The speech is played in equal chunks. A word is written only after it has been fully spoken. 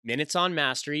Minutes on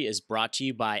Mastery is brought to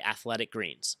you by Athletic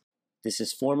Greens. This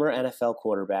is former NFL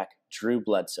quarterback Drew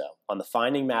Bledsoe on the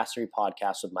Finding Mastery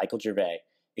podcast with Michael Gervais,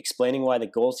 explaining why the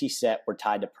goals he set were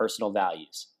tied to personal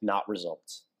values, not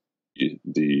results.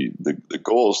 The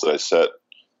goals that I set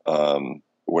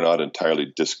were not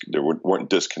entirely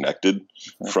weren't disconnected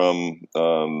from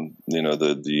from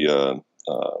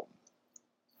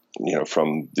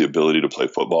the ability to play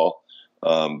football,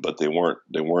 but they weren't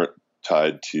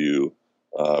tied to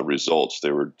results.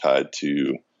 They were tied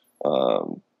to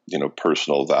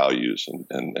personal values,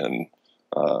 and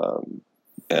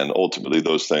ultimately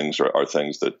those things are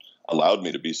things that allowed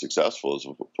me to be successful as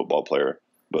a football player.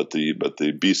 But the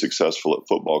be successful at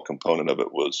football component of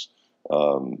it was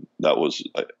that was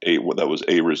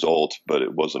a result, but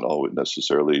it wasn't always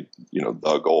necessarily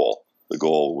the goal. The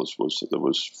goal was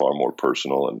far more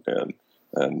personal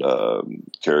and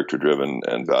character driven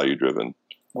and value driven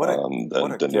than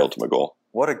the ultimate goal.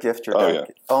 What a gift you're doing! Yeah.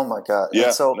 Oh my God! Yeah,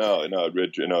 and so,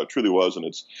 it truly was, and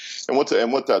what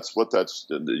that's I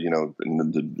know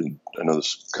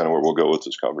this is kind of where we'll go with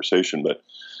this conversation, but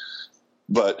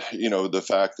the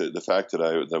fact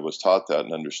that I was taught that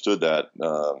and understood that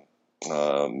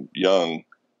young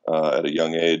at a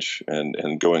young age,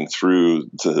 and going through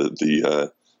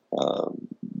the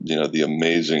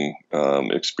amazing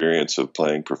experience of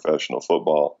playing professional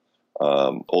football.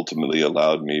 Ultimately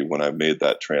allowed me, when I made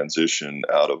that transition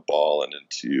out of ball and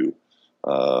into,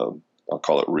 I'll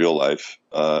call it real life,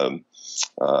 not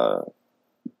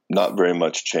very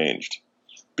much changed,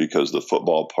 because the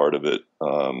football part of it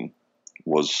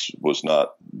was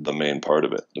not the main part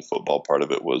of it. The football part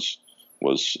of it was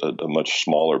a much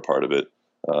smaller part of it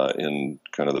in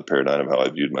kind of the paradigm of how I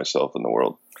viewed myself in the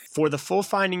world. For the full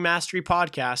Finding Mastery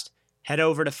podcast, head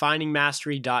over to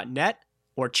findingmastery.net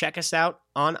or check us out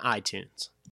on iTunes.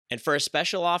 And for a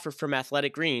special offer from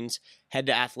Athletic Greens, head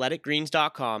to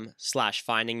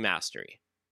athleticgreens.com/findingmastery.